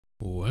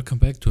Welcome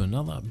back to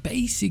another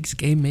basics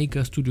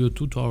GameMaker Studio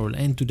tutorial,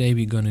 and today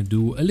we're gonna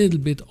do a little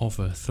bit of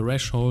a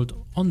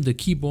threshold on the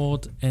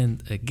keyboard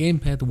and a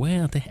gamepad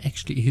where there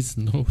actually is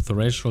no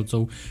threshold.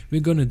 So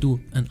we're gonna do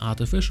an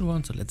artificial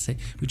one. So let's say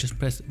we just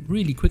press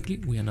really quickly,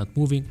 we are not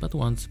moving, but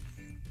once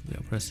we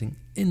are pressing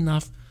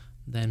enough,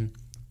 then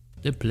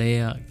the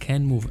player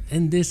can move.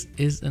 And this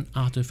is an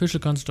artificial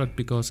construct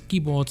because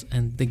keyboards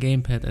and the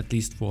gamepad, at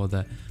least for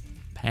the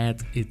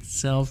pad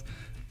itself,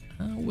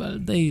 well,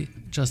 they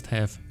just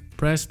have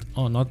pressed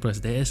or not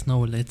pressed. There is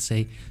no, let's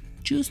say,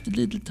 just a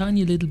little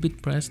tiny little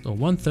bit pressed or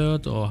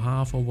 1/3 or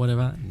half or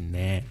whatever.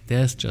 Nah,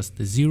 there's just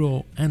the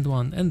 0 and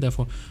 1, and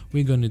therefore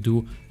we're gonna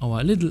do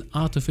our little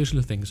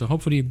artificial thing. So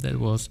hopefully that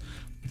was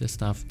the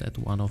stuff that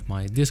one of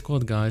my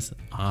Discord guys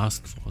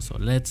asked for. So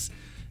let's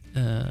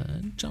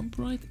jump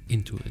right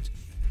into it.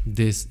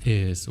 This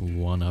is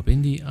One Up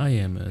Indie. I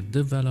am a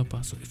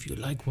developer, so if you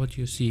like what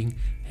you're seeing,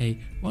 hey,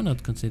 why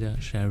not consider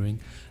sharing,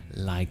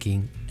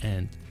 liking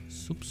and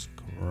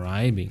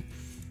subscribing.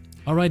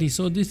 Alrighty,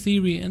 so the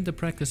theory and the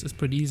practice is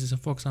pretty easy. So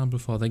for example,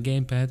 for the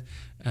gamepad,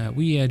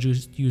 we are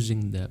just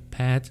using the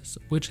pad,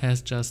 which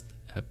has just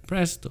a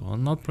pressed or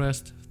not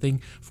pressed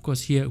thing. Of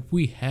course, here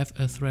we have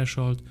a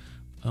threshold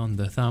on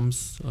the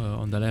thumbs,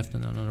 on the left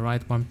and on the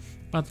right one,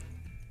 but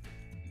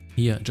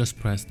here just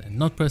pressed and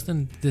not pressed,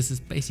 and this is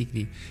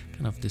basically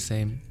kind of the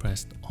same,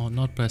 pressed or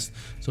not pressed.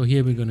 So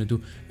here we're going to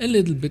do a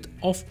little bit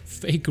of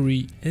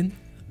fakery in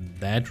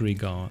that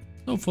regard.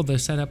 So for the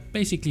setup,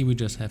 basically we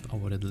just have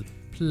our little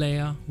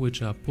player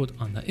which are put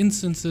under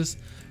instances,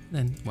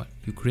 then well,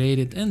 you create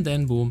it, and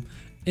then boom,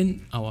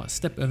 in our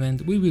step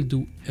event we will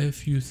do a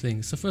few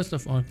things. So first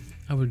of all,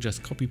 I will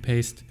just copy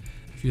paste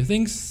a few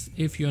things.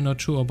 If you're not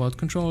sure about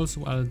controls,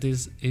 well,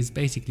 this is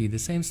basically the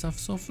same stuff.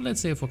 So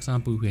let's say for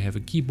example we have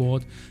a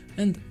keyboard,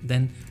 and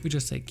then we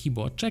just say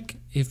keyboard check.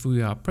 If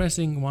we are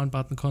pressing one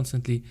button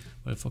constantly,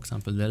 well, for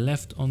example the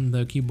left on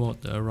the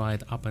keyboard, the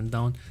right up and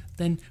down,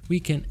 then we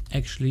can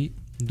actually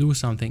do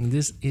something.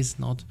 This is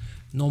not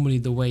normally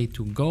the way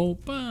to go,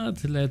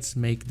 but let's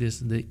make this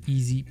the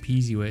easy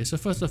peasy way. So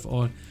first of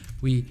all,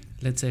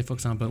 let's say for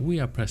example we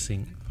are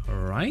pressing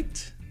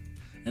right,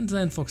 and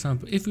then for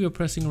example if we are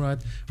pressing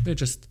right, we're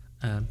just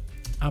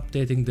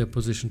updating the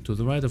position to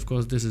the right. Of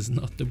course this is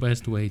not the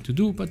best way to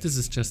do, but this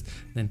is just,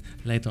 then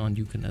later on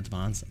you can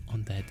advance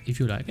on that if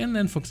you like. And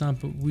then for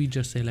example we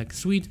just say like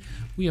sweet,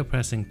 we are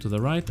pressing to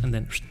the right, and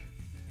then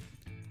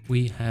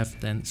we have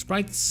then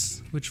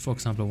sprites, which for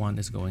example one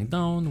is going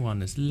down,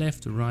 one is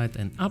left, right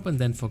and up, and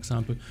then for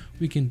example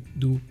we can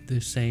do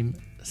the same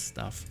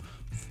stuff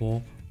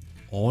for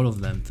all of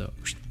them. So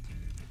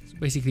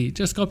basically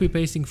just copy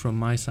pasting from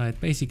my side.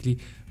 Basically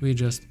we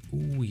just,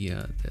 oh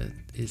yeah, that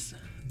is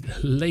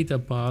the later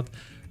part.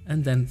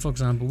 And then for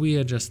example we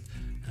are just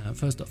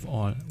first of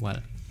all, well,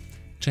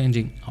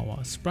 changing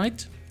our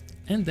sprite,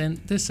 and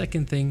then the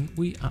second thing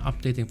we are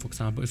updating. For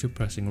example, if you're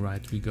pressing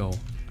right, we go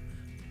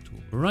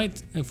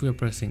right. If we're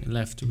pressing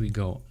left, we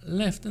go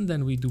left, and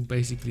then we do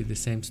basically the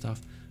same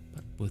stuff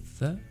but with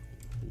the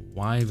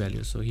Y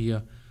value. So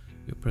here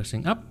we're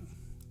pressing up,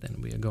 then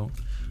we go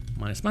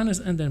minus minus,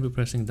 and then we're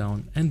pressing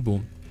down, and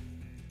boom.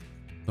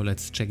 So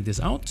let's check this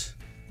out,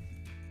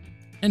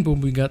 and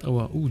boom, we got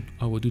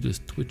our dude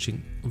is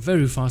twitching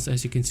very fast.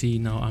 As you can see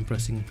now, I'm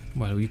pressing,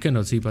 well, you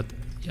cannot see, but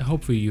yeah,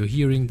 hopefully you're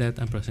hearing that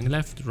I'm pressing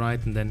left,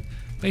 right, and then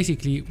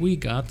basically we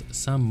got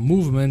some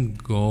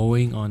movement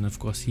going on. Of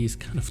course he's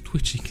kind of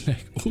twitching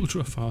like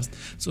ultra fast,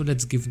 so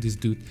let's give this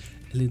dude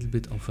a little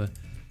bit of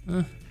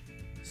a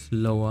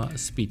slower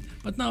speed.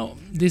 But now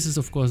this is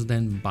of course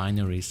then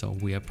binary, so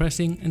we are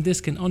pressing, and this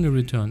can only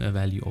return a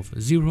value of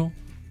 0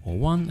 or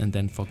 1, and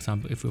then for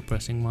example if we're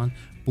pressing 1,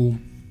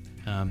 boom,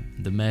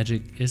 the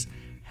magic is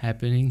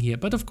happening here.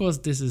 But of course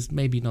this is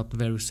maybe not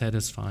very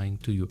satisfying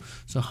to you.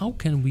 So how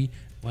can we,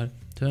 well,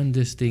 turn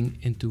this thing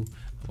into,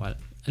 well,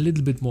 a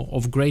little bit more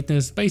of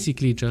greatness?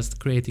 Basically just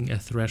creating a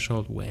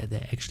threshold where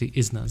there actually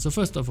is none. So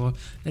first of all,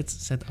 let's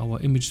set our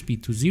image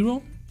speed to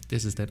 0.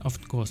 This is that,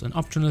 of course, an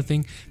optional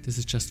thing. This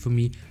is just for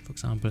me, for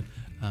example,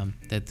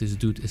 that this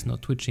dude is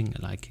not twitching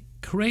like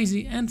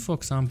crazy. And for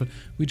example,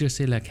 we just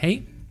say like,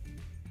 hey,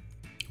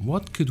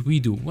 what could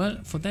we do? Well,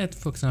 for that,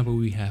 for example,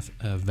 we have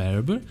a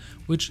variable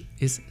which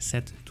is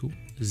set to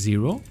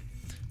 0.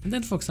 And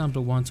then for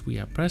example, once we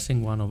are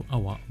pressing one of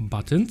our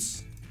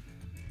buttons,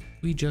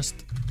 we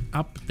just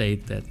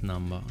update that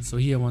number. So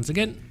here once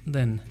again,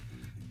 then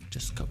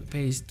just copy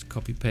paste,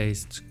 copy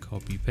paste,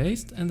 copy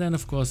paste, and then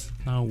of course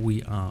now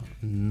we are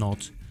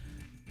not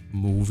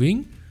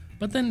moving.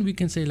 But then we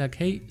can say like,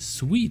 hey,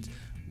 sweet,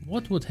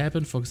 what would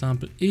happen for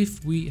example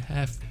if we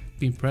have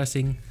been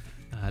pressing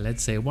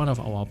let's say one of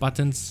our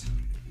buttons.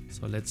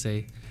 So let's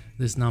say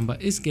this number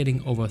is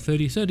getting over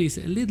 30. 30 is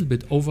a little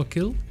bit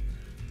overkill,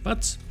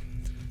 but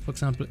for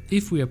example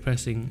if we are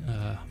pressing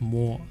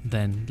more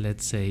than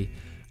let's say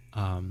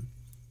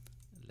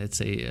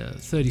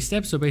 30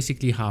 steps, so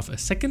basically half a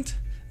second,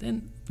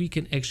 then we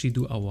can actually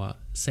do our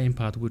same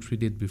part which we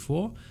did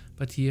before,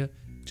 but here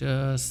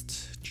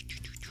just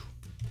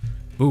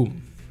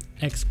boom,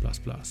 x++,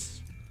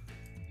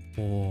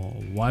 or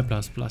y++,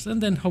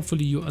 and then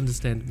hopefully you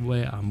understand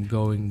where I'm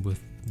going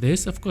with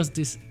this. Of course,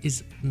 this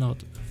is not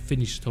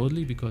finished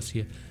totally, because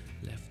here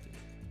left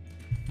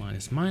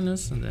minus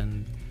minus, and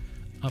then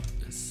up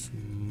is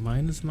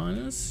minus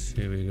minus.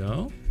 Here we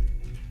go.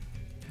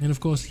 And of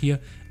course here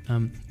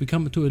we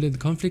come to a little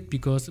conflict,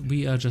 because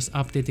we are just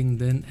updating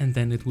then, and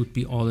then it would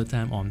be all the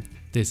time on.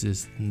 This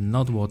is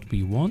not what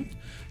we want.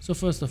 So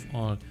first of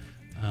all,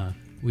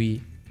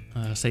 we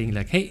are saying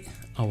like, hey,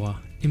 our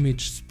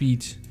image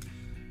speed,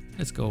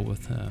 let's go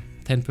with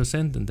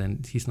 10%, and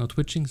then he's not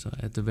twitching, so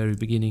at the very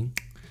beginning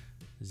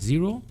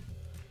 0.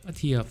 But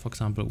here, for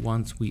example,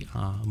 once we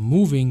are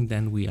moving,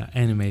 then we are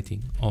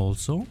animating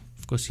also.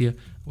 Of course here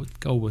I would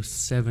go with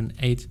 7,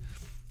 8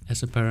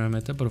 as a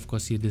parameter, but of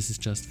course here this is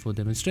just for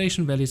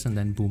demonstration values, and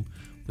then boom,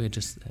 we're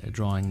just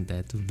drawing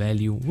that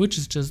value, which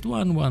is just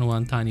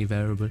one tiny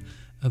variable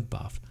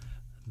above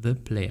the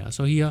player.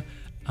 So here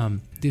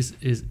this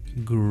is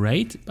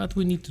great, but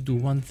we need to do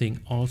one thing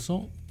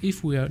also.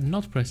 If we are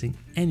not pressing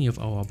any of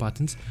our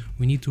buttons,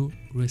 we need to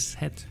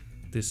reset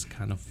this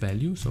kind of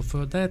value. So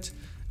for that,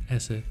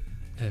 as a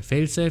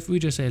failsafe, we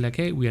just say like,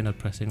 hey, we are not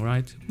pressing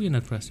right, we are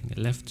not pressing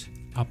left,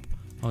 up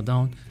or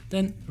down,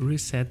 then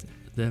reset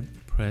the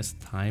press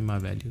timer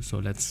value. So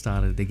let's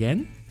start it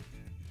again,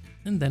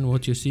 and then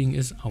what you're seeing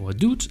is our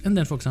dude, and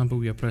then for example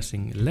we are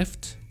pressing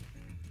left,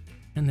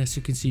 and as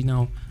you can see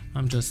now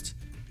I'm just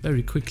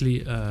very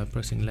quickly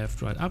pressing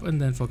left, right, up,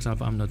 and then for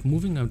example I'm not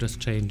moving, I'm just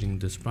changing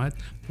the sprite.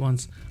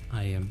 Once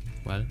I am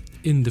well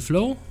in the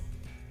flow,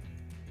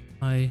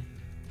 I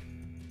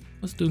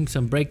was doing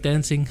some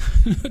breakdancing,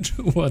 not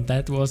sure what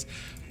that was,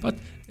 but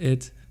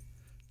it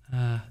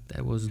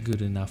that was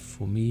good enough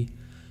for me.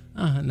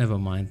 Never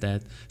mind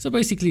that. So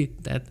basically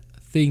that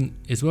thing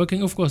is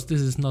working. Of course this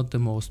is not the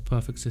most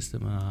perfect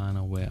system. I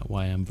know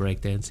why I'm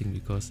breakdancing,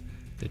 because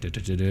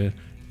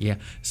yeah,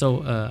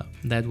 so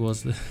that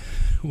was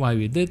why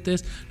we did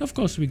this. Of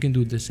course we can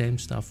do the same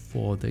stuff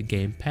for the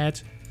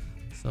gamepad.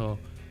 So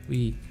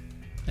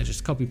I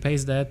just copy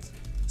paste that,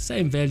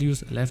 same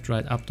values, left,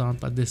 right, up, down,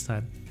 but this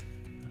time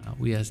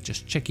we are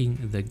just checking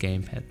the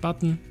gamepad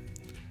button,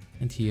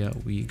 and here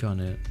we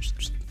gonna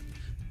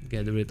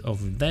get rid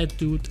of that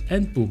dude,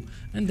 and boom.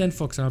 And then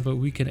for example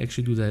we can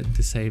actually do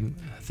the same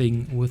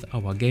thing with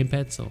our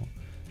gamepad. So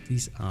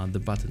these are the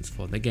buttons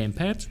for the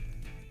gamepad,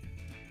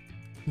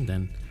 and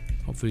then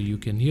hopefully you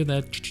can hear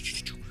that,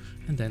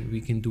 and then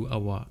we can do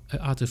our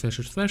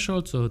artificial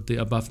threshold, so the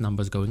above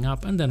numbers going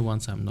up, and then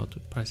once I'm not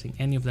pressing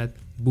any of that,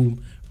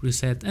 boom,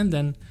 reset, and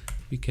then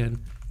we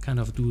can kind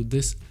of do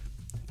this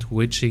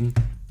twitching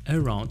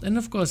around. And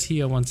of course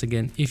here once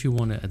again, if you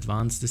want to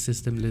advance the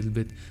system a little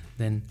bit,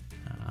 then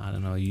I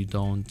don't know, you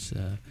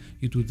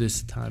do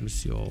this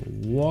times your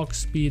walk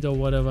speed or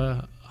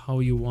whatever, how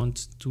you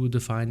want to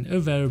define a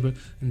variable,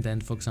 and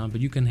then for example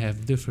you can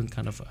have different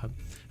kind of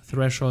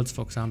thresholds.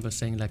 For example,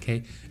 saying like,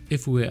 hey,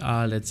 if we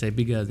are, let's say,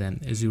 bigger than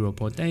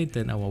 0.8,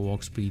 then our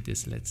walk speed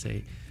is, let's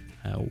say,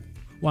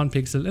 1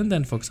 pixel, and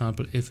then for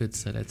example if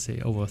it's let's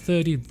say over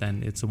 30,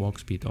 then it's a walk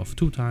speed of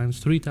 2 times,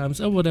 3 times,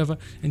 or whatever.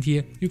 And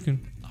here you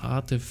can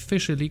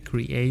artificially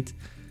create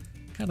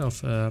kind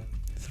of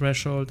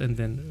threshold, and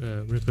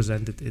then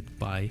represented it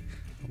by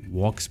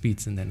walk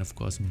speeds, and then of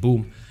course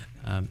boom,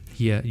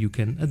 here you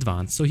can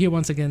advance. So here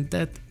once again,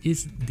 that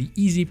is the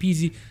easy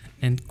peasy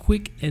and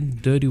quick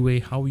and dirty way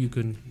how you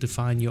can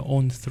define your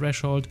own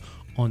threshold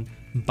on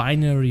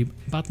binary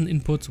button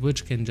inputs,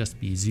 which can just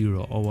be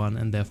 0 or 1,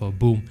 and therefore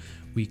boom,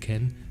 we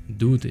can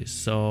do this.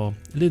 So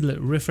a little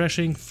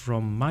refreshing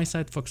from my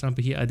side. For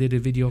example, here I did a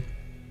video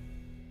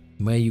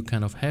where you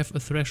kind of have a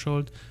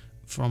threshold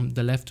from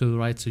the left to the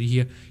right. So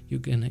here you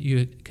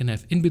can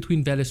have in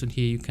between values, and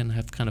here you can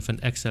have kind of an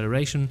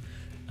acceleration.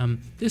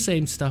 The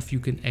same stuff you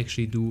can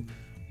actually do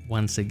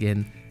once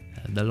again.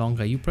 The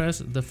longer you press,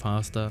 the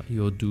faster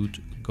your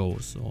dude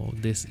goes. So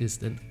this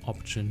is an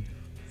option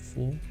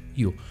for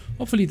you.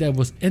 Hopefully that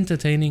was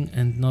entertaining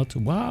and not,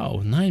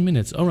 wow, 9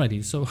 minutes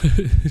already. So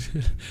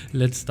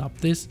let's stop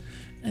this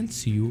and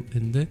see you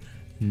in the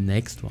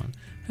next one.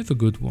 Have a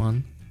good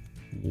one.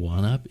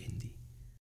 One up.